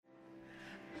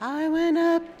I went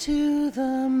up to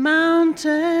the mountain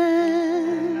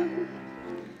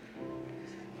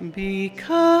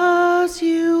because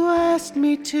you asked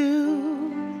me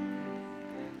to.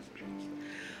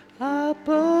 Up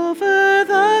over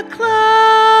the clouds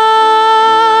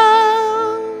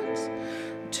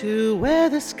to where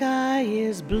the sky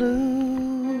is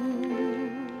blue.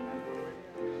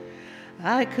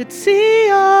 I could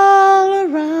see all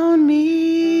around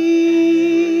me,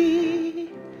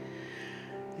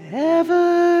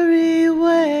 everywhere.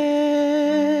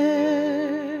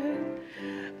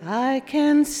 I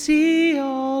can see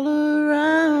all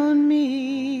around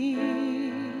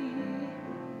me,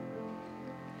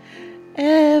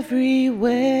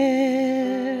 everywhere.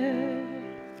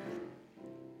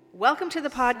 Welcome to the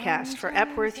podcast for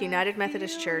Epworth United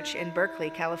Methodist Church in Berkeley,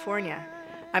 California.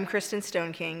 I'm Kristen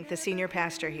Stoneking, the senior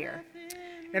pastor here.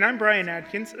 And I'm Brian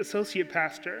Adkins, associate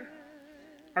pastor.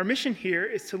 Our mission here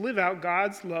is to live out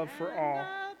God's love for all.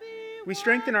 We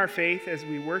strengthen our faith as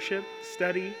we worship,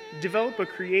 study, develop a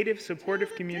creative,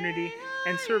 supportive community,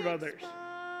 and serve others.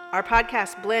 Our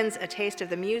podcast blends a taste of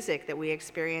the music that we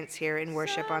experience here in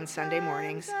worship on Sunday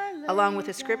mornings, along with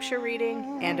a scripture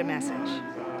reading and a message.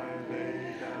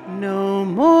 No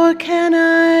more can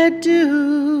I do,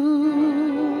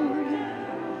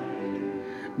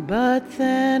 but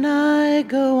then I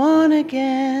go on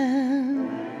again,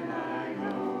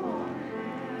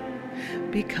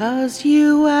 because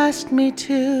you asked me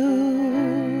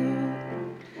to.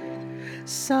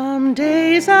 Some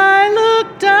days I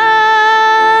look down,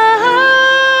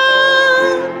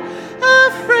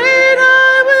 afraid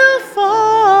I will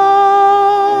fall,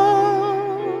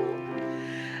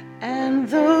 and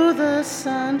though the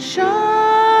sun shines,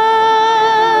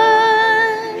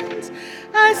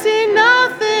 I see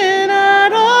nothing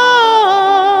at all.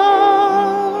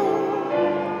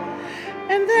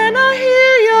 And then I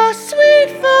hear your sweet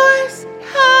voice,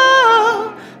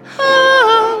 oh,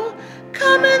 oh,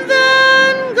 come and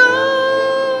then go,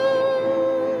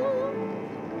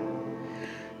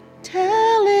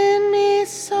 telling me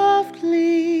softly,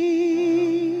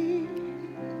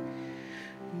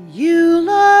 you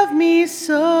love me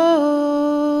so.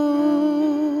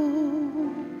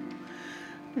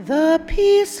 The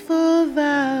peaceful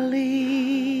valley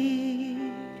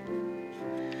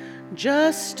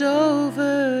just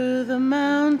over the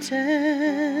mountain,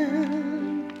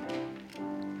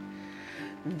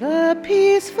 the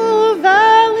peaceful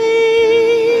valley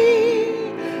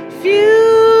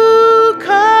few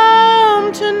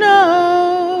come to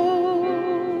know.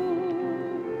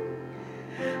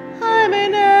 I may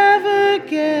never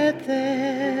get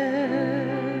there,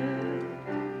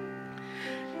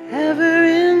 ever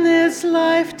in this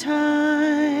lifetime,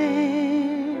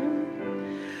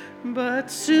 but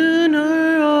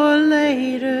sooner or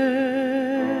later,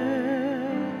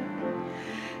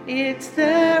 it's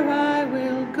there I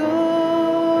will go.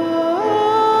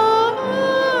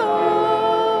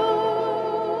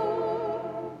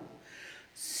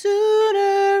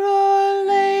 Sooner or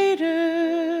later,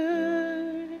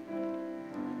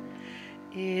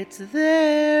 it's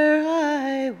there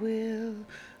I will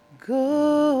go.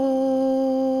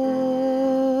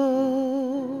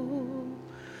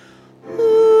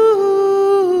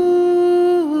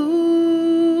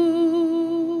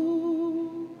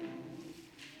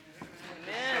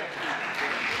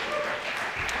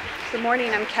 Good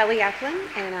morning, I'm Kelly Eklund,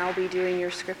 and I'll be doing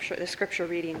the scripture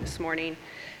reading this morning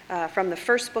from the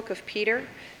first book of Peter,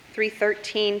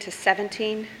 3:13 to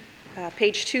 17,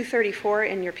 page 234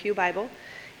 in your Pew Bible,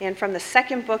 and from the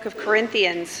second book of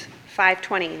Corinthians,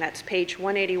 5:20, that's page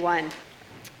 181.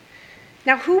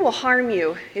 Now who will harm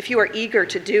you if you are eager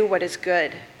to do what is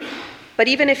good? But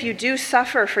even if you do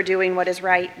suffer for doing what is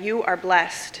right, you are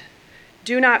blessed.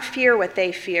 Do not fear what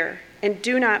they fear, and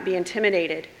do not be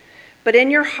intimidated. But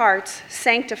in your hearts,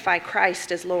 sanctify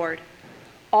Christ as Lord.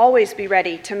 Always be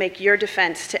ready to make your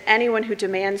defense to anyone who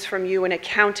demands from you an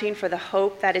accounting for the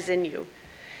hope that is in you.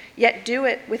 Yet do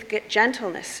it with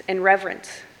gentleness and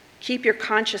reverence. Keep your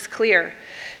conscience clear,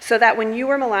 so that when you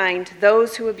are maligned,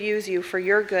 those who abuse you for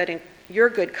your good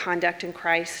conduct in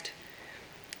Christ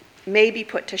may be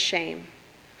put to shame.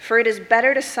 For it is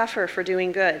better to suffer for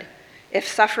doing good, if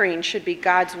suffering should be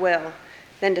God's will,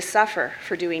 than to suffer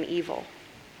for doing evil.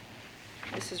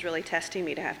 This is really testing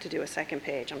me to have to do a second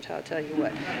page, I'll tell you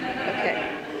what.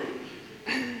 Okay.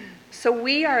 So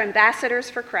we are ambassadors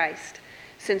for Christ,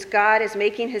 since God is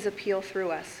making his appeal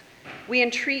through us. We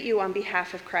entreat you on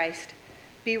behalf of Christ,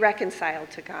 be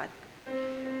reconciled to God.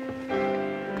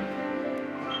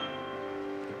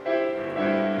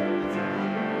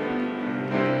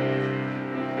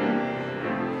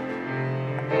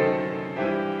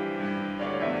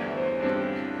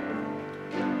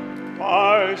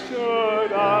 Why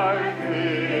should I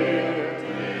fear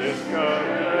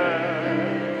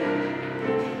discouraged?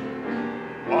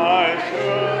 Why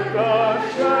should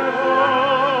the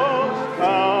shadows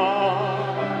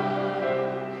come?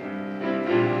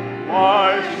 Why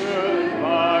should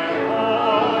my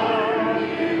heart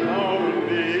be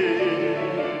lonely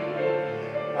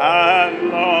and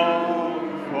long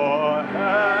for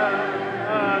heaven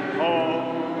and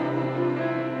home?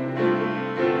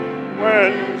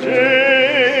 When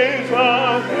Jesus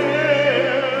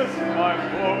is my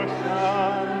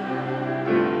portion,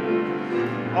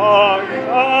 a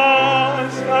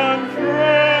constant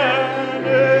friend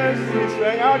is he.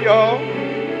 Sing out, yo.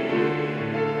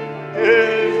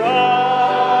 His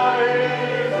eye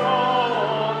is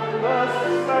on the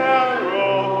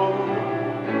sparrow,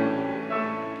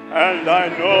 and I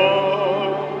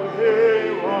know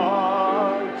he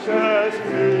watches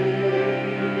me.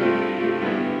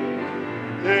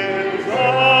 His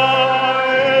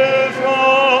eye is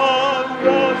on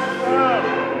the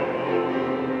sparrow,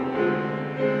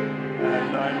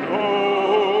 and I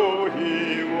know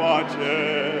he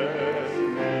watches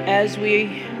me. As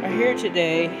we are here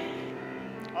today,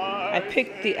 I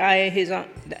picked his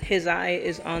eye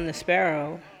is on the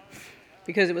sparrow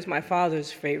because it was my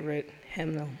father's favorite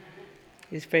hymnal,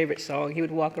 his favorite song. He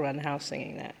would walk around the house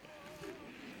singing that.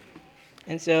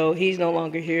 And so he's no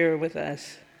longer here with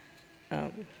us.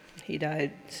 He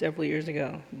died several years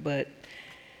ago, but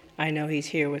I know he's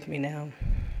here with me now.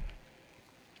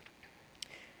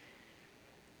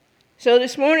 So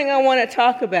this morning I want to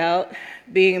talk about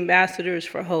being ambassadors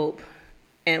for hope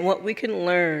and what we can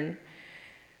learn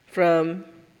from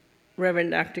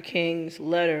Reverend Dr. King's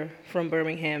letter from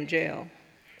Birmingham jail.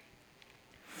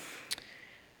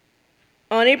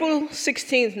 On April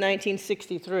 16,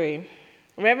 1963,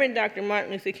 Reverend Dr.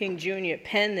 Martin Luther King Jr.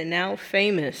 penned the now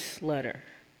famous letter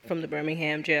from the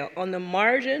Birmingham jail on the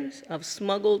margins of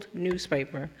smuggled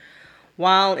newspaper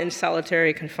while in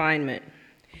solitary confinement.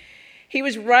 He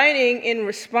was writing in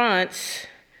response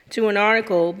to an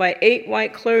article by 8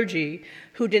 white clergy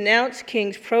who denounced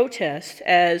King's protest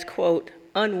as, quote,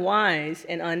 unwise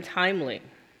and untimely,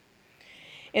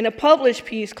 in a published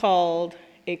piece called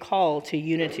A Call to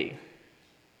Unity.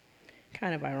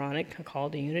 Kind of ironic, a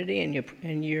call to unity,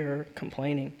 and you're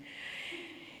complaining.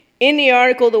 In the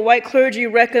article, the white clergy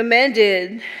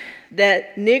recommended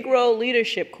that Negro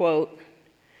leadership, quote,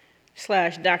 /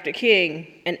 Dr. King,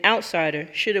 an outsider,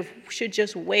 should have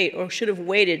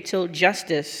waited till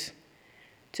justice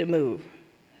to move,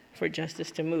 for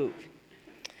justice to move.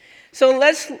 So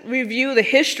let's review the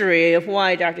history of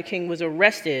why Dr. King was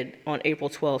arrested on April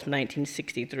 12,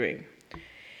 1963.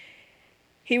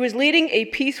 He was leading a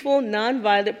peaceful,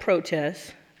 nonviolent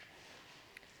protest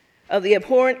of the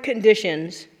abhorrent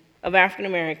conditions of African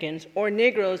Americans, or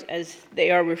Negroes as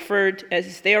they are referred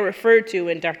to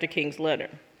in Dr. King's letter.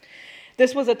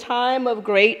 This was a time of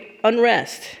great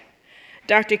unrest.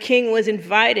 Dr. King was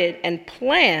invited and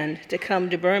planned to come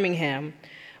to Birmingham,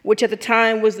 which at the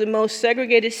time was the most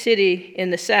segregated city in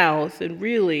the South and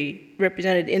really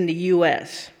represented in the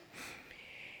U.S.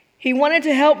 He wanted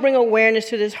to help bring awareness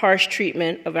to this harsh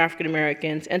treatment of African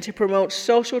Americans and to promote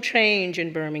social change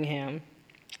in Birmingham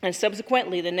and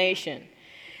subsequently the nation.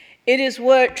 It is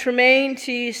what Tremaine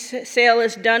T.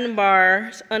 Salis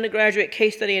Dunbar's undergraduate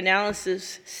case study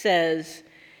analysis says,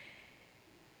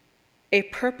 a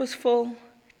purposeful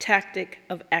tactic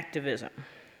of activism,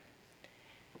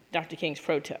 Dr. King's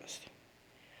protest.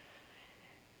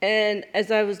 And as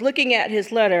I was looking at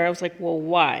his letter, I was like, well,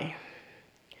 why?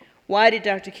 Why did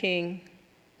Dr. King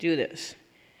do this?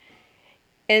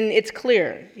 And it's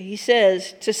clear. He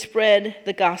says to spread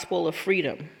the gospel of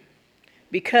freedom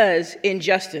because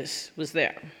injustice was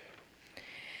there.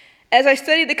 As I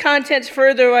studied the contents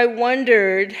further, I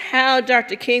wondered how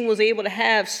Dr. King was able to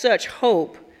have such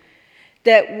hope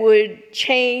that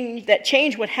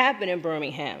change would happen in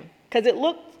Birmingham, because it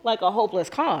looked like a hopeless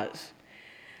cause,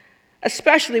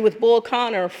 especially with Bull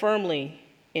Connor firmly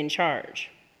in charge.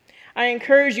 I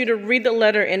encourage you to read the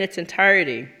letter in its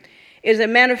entirety. It is a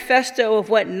manifesto of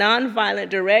what nonviolent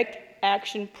direct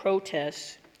action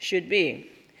protests should be.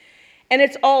 And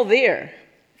it's all there: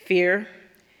 fear,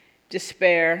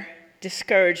 despair,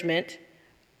 discouragement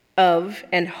of,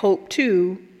 and hope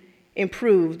to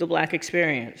improve the Black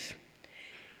experience.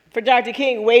 For Dr.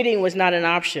 King, waiting was not an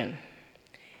option.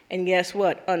 And guess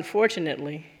what?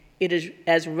 Unfortunately, it is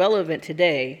as relevant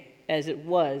today as it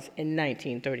was in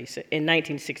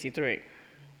 1963.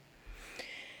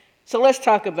 So let's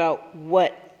talk about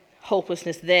what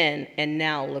hopelessness then and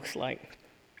now looks like.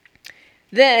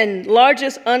 Then,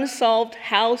 largest unsolved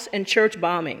house and church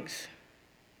bombings.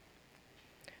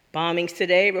 Bombings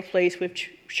today replaced with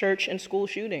church and school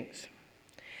shootings.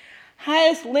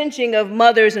 Highest lynching of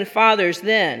mothers and fathers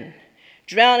then.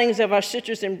 Drownings of our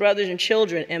sisters and brothers and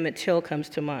children, Emmett Till comes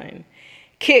to mind.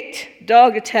 Kicked,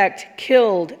 dog attacked,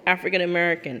 killed African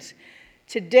Americans.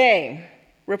 Today,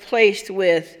 replaced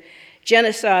with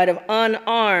genocide of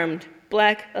unarmed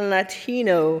Black and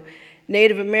Latino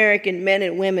Native American men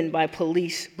and women by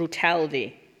police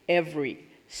brutality every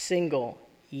single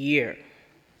year.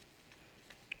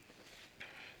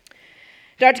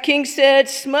 Dr. King said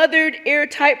smothered,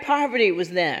 airtight poverty was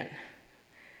then.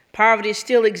 Poverty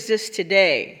still exists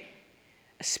today,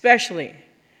 especially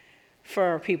for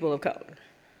our people of color.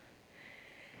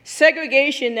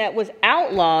 Segregation that was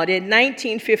outlawed in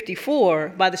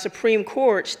 1954 by the Supreme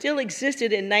Court still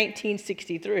existed in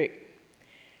 1963.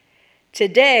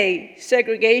 Today,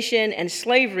 segregation and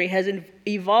slavery has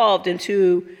evolved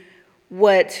into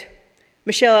what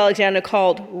Michelle Alexander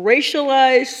called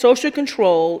racialized social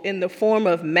control in the form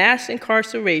of mass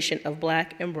incarceration of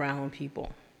Black and brown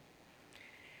people.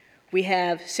 We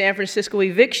have San Francisco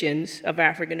evictions of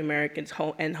African Americans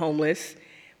and homeless,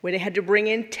 where they had to bring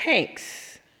in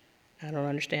tanks. I don't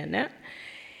understand that.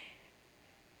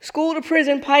 School to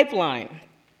prison pipeline.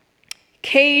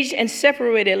 Caged and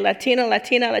separated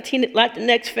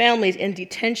Latinx families in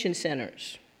detention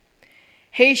centers.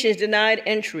 Haitians denied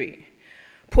entry.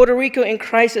 Puerto Rico in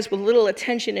crisis with little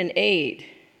attention and aid.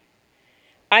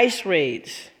 ICE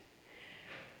raids.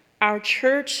 Our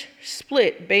church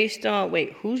split based on,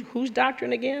 whose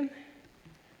doctrine again?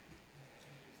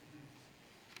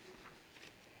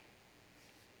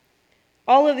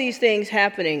 All of these things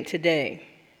happening today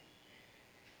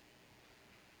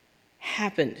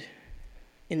happened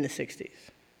in the 60s.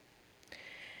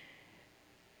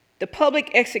 The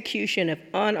public execution of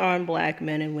unarmed Black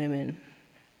men and women,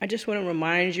 I just want to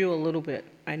remind you a little bit.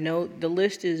 I know the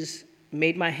list has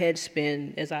made my head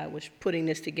spin as I was putting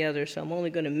this together, so I'm only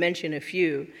going to mention a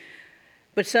few.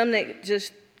 But some that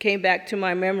just came back to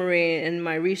my memory and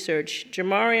my research.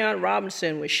 Jamarion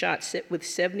Robinson was shot with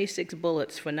 76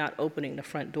 bullets for not opening the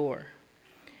front door.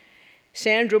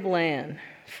 Sandra Bland,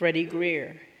 Freddie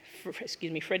Gray,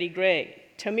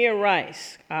 Tamir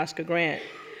Rice, Oscar Grant,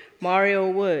 Mario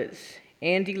Woods,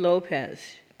 Andy Lopez,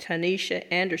 Tanisha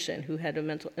Anderson, who had a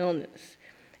mental illness,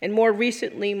 and more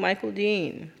recently, Michael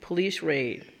Dean, police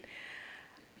raid.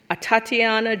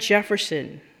 Tatiana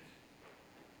Jefferson,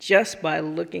 just by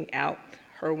looking out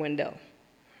her window.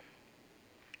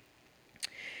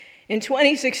 In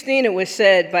 2016, it was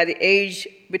said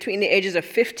between the ages of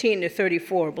 15 to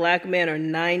 34, Black men are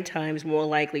 9 times more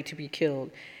likely to be killed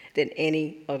than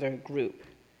any other group.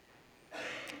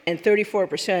 And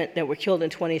 34% that were killed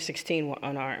in 2016 were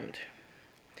unarmed.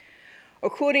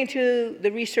 According to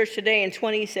the research today in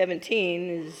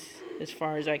 2017, as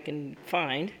far as I can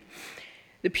find,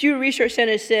 the Pew Research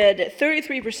Center said that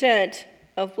 33%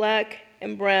 of Black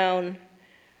and brown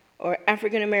or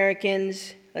African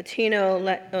Americans, Latino,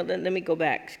 let me go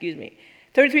back, excuse me.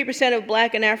 33% of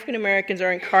Black and African Americans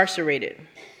are incarcerated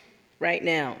right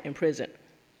now in prison,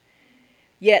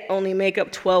 yet only make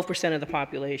up 12% of the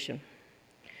population.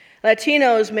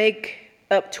 Latinos make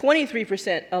up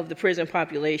 23% of the prison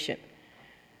population,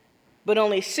 but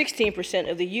only 16%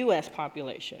 of the US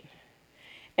population.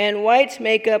 And whites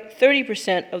make up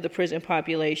 30% of the prison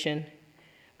population,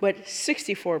 but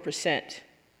 30%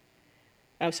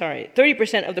 of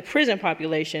the prison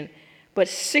population, but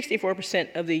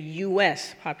 64% of the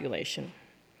US population.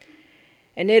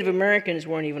 And Native Americans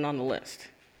weren't even on the list.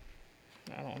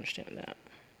 I don't understand that.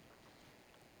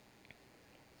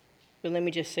 But let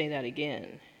me just say that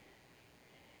again.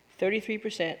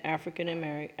 33%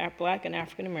 Black and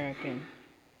African American,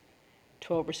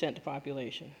 12% of the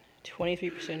population.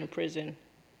 23% in prison,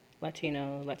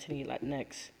 Latino,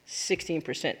 Latinx,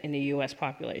 16% in the US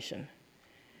population.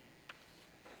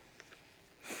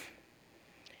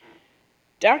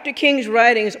 Dr. King's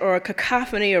writings are a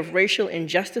cacophony of racial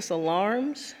injustice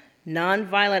alarms,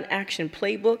 nonviolent action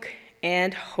playbook,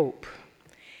 and hope.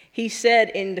 He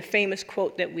said in the famous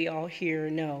quote that we all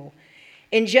here know,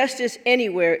 "Injustice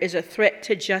anywhere is a threat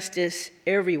to justice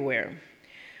everywhere.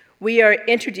 We are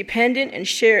interdependent and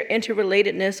share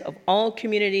interrelatedness of all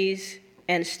communities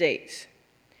and states."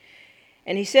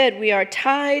 And he said, "We are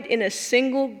tied in a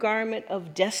single garment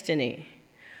of destiny.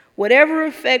 Whatever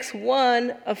affects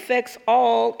one affects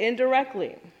all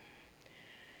indirectly."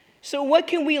 So what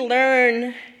can we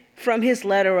learn from his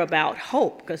letter about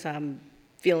hope? Because I'm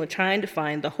trying to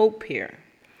find the hope here.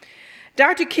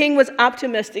 Dr. King was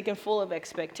optimistic and full of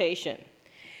expectation.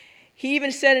 He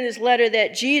even said in his letter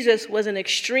that Jesus was an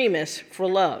extremist for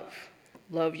love.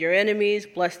 Love your enemies,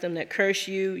 bless them that curse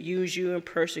you, use you, and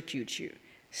persecute you,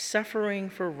 suffering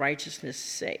for righteousness'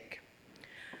 sake.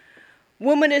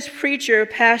 Womanist preacher,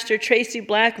 Pastor Tracy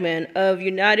Blackman of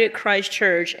United Christ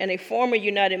Church and a former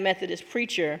United Methodist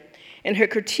preacher, in her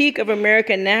critique of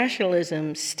American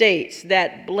nationalism, states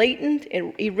that blatant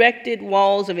and erected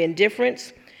walls of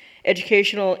indifference,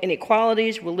 educational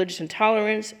inequalities, religious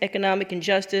intolerance, economic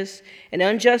injustice, an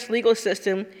unjust legal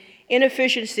system,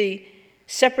 inefficiency,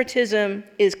 separatism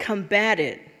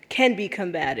can be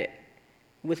combated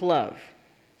with love.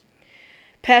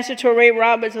 Pastor Touré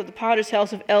Roberts of the Potter's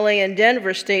House of LA and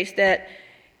Denver states that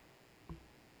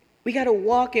we got to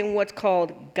walk in what's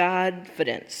called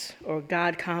Godfidence or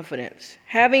God confidence,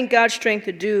 having God's strength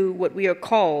to do what we are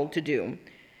called to do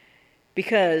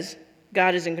because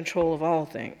God is in control of all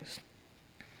things.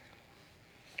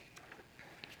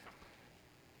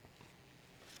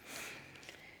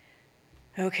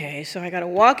 Okay, so I got to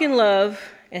walk in love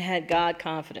and had God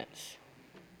confidence.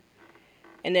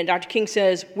 And then Dr. King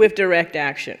says, with direct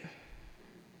action.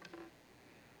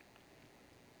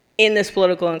 In this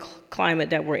political climate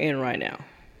that we're in right now.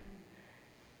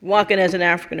 Walking as an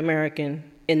African American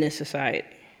in this society.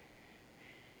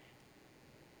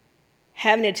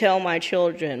 Having to tell my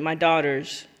children, my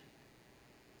daughters,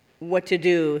 what to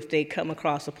do if they come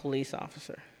across a police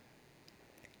officer.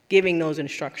 Giving those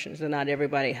instructions that not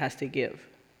everybody has to give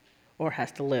or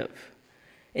has to live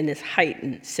in this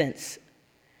heightened sense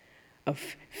of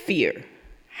fear.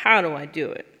 How do I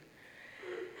do it?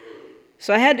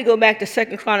 So I had to go back to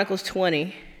 2 Chronicles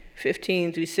 20,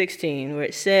 15 through 16, where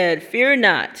it said, "Fear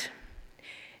not,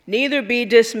 neither be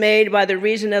dismayed by the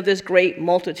reason of this great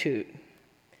multitude."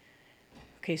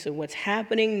 Okay, so what's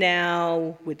happening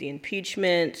now with the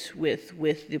impeachment,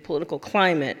 with the political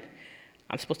climate,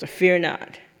 I'm supposed to fear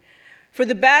not. For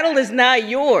the battle is not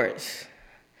yours.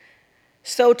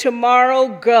 So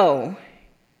tomorrow go,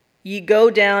 ye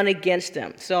go down against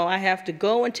them. So I have to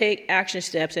go and take action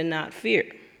steps and not fear.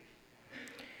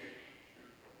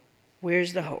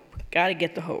 Where's the hope? Got to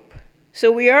get the hope.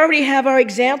 So we already have our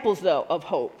examples, though, of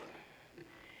hope.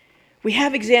 We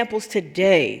have examples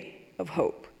today of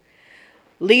hope.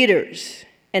 Leaders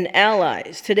and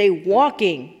allies today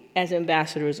walking as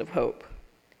ambassadors of hope.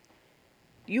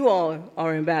 You all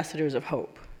are ambassadors of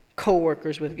hope,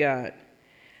 co-workers with God.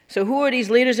 So who are these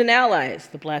leaders and allies?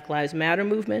 The Black Lives Matter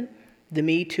movement, the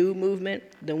Me Too movement,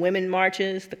 the women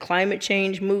marches, the climate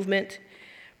change movement,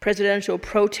 presidential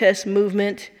protest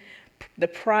movement, the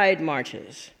pride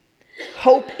marches.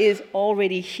 Hope is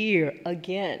already here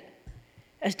again,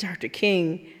 as Dr.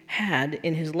 King had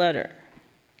in his letter.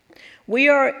 We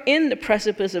are in the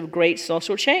precipice of great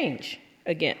social change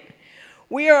again.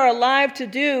 We are alive to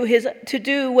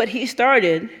do what he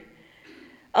started,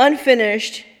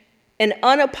 unfinished and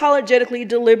unapologetically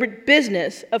deliberate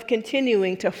business of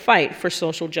continuing to fight for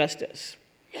social justice.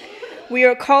 We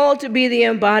are called to be the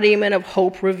embodiment of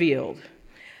hope revealed.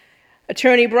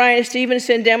 Attorney Brian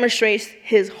Stevenson demonstrates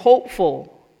his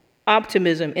hopeful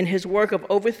optimism in his work of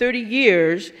over 30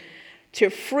 years to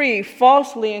free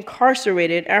falsely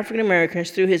incarcerated African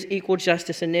Americans through his Equal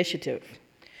Justice Initiative,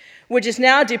 which is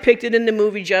now depicted in the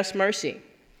movie Just Mercy.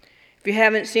 If you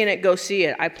haven't seen it, go see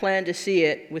it. I plan to see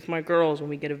it with my girls when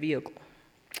we get a vehicle.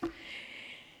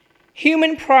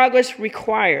 Human progress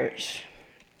requires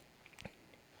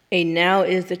a now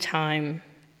is the time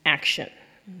action.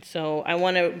 So I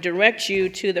want to direct you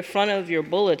to the front of your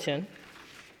bulletin.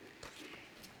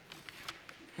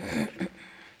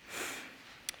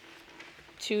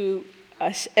 To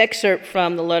an excerpt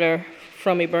from the letter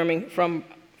from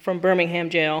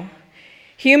Birmingham jail.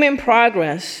 Human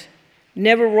progress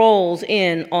never rolls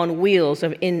in on wheels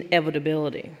of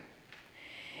inevitability.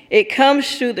 It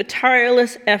comes through the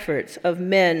tireless efforts of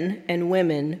men and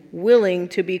women willing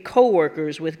to be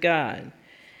co-workers with God.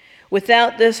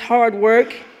 Without this hard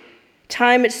work,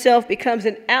 time itself becomes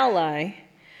an ally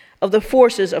of the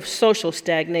forces of social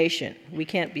stagnation. We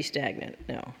can't be stagnant,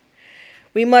 no.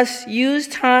 We must use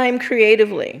time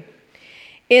creatively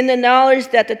in the knowledge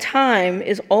that the time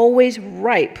is always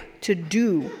ripe to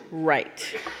do right.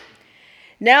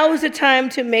 Now is the time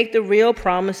to make the real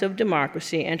promise of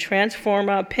democracy and transform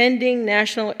our pending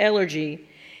national elegy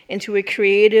into a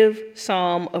creative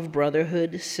psalm of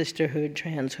brotherhood, sisterhood,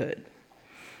 transhood.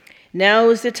 Now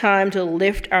is the time to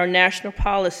lift our national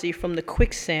policy from the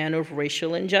quicksand of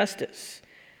racial injustice,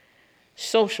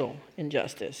 social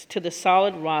injustice, to the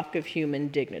solid rock of human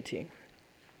dignity.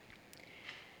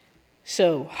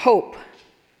 So, Hope,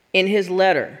 in his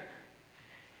letter,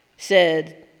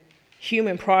 said,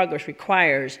 human progress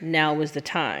requires now is the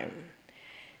time.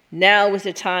 Now is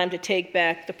the time to take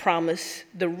back the promise,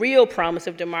 the real promise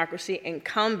of democracy, and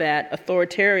combat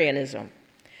authoritarianism.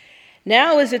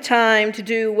 Now is the time to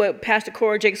do what Pastor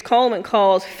Cora Jakes Coleman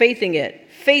calls faithing it.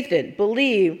 Faith it,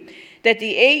 believe that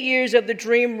the 8 years of the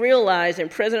dream realized in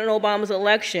President Obama's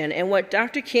election and what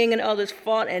Dr. King and others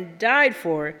fought and died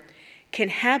for can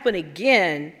happen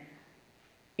again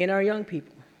in our young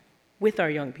people, with our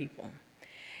young people.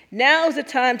 Now is the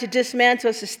time to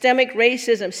dismantle systemic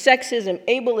racism, sexism,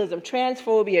 ableism,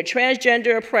 transphobia,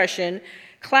 transgender oppression,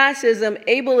 classism,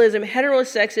 ableism,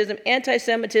 heterosexism,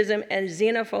 anti-Semitism, and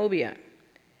xenophobia.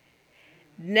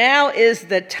 Now is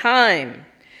the time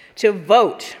to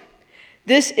vote.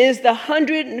 This is the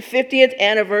 150th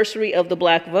anniversary of the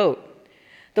Black vote.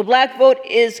 The Black vote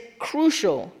is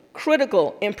crucial,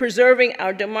 critical in preserving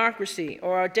our democracy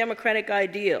or our democratic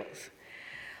ideals.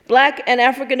 Black and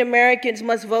African Americans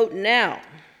must vote now,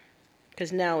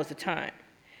 because now is the time.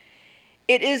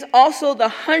 It is also the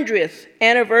 100th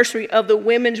anniversary of the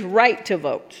women's right to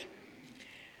vote.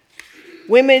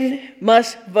 Women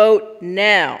must vote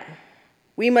now.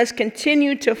 We must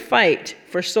continue to fight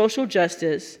for social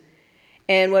justice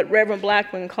and what Reverend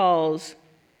Blackman calls,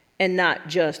 and not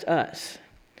just us,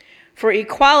 for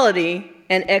equality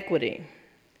and equity.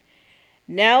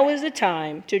 Now is the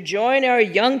time to join our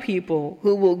young people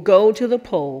who will go to the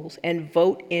polls and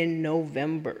vote in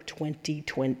November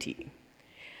 2020.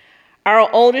 Our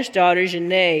oldest daughter,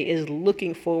 Janae, is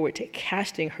looking forward to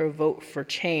casting her vote for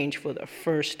change for the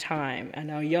first time, and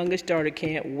our youngest daughter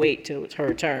can't wait till it's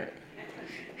her turn.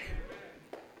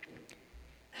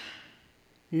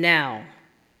 Now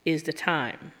is the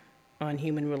time on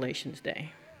Human Relations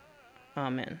Day.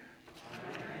 Amen.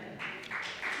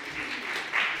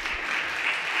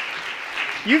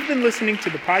 You've been listening to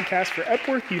the podcast for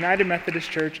Epworth United Methodist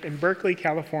Church in Berkeley,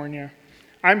 California.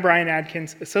 I'm Brian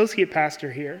Adkins, Associate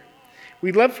Pastor here.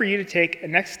 We'd love for you to take a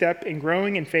next step in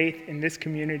growing in faith in this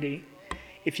community.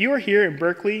 If you are here in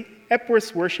Berkeley,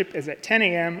 Epworth's worship is at 10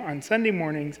 a.m. on Sunday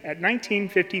mornings at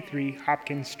 1953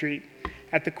 Hopkins Street,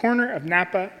 at the corner of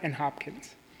Napa and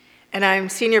Hopkins. And I'm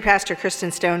Senior Pastor Kristen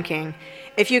Stoneking.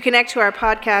 If you connect to our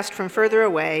podcast from further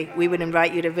away, we would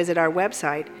invite you to visit our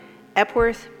website,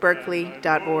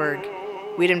 epworthberkeley.org.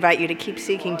 We'd invite you to keep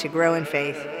seeking to grow in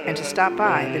faith and to stop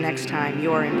by the next time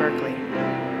you're in Berkeley.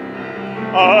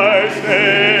 I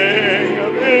sing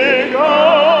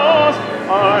because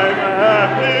I'm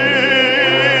happy.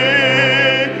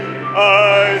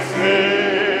 I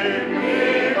sing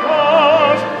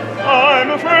because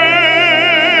I'm afraid.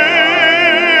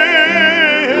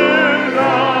 His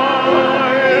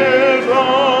eye is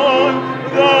on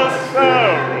the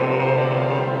sparrow,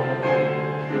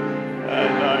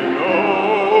 and I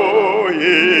know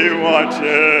He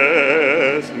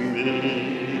watches me.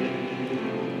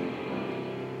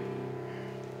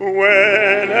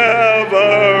 Whenever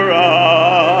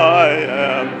I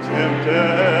am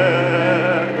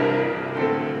tempted,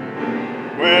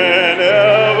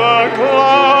 whenever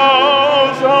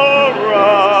clouds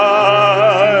arise,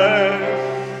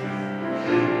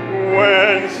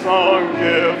 when song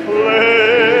give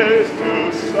place to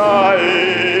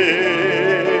sighing,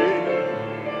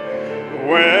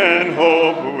 when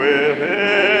hope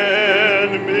within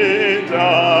me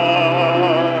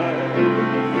dies,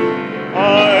 I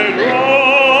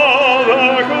draw the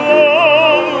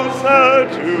closer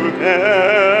to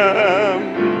Him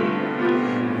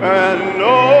and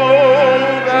know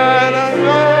that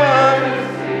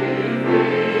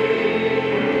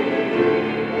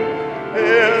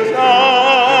His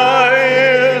eye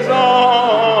is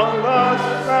on the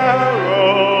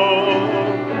sparrow,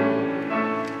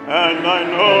 and I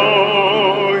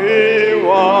know He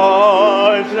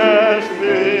watches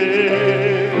me.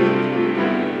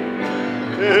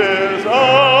 His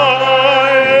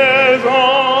eye is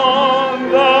on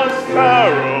the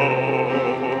sparrow,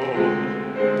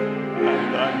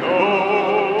 and I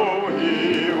know He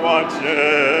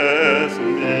watches.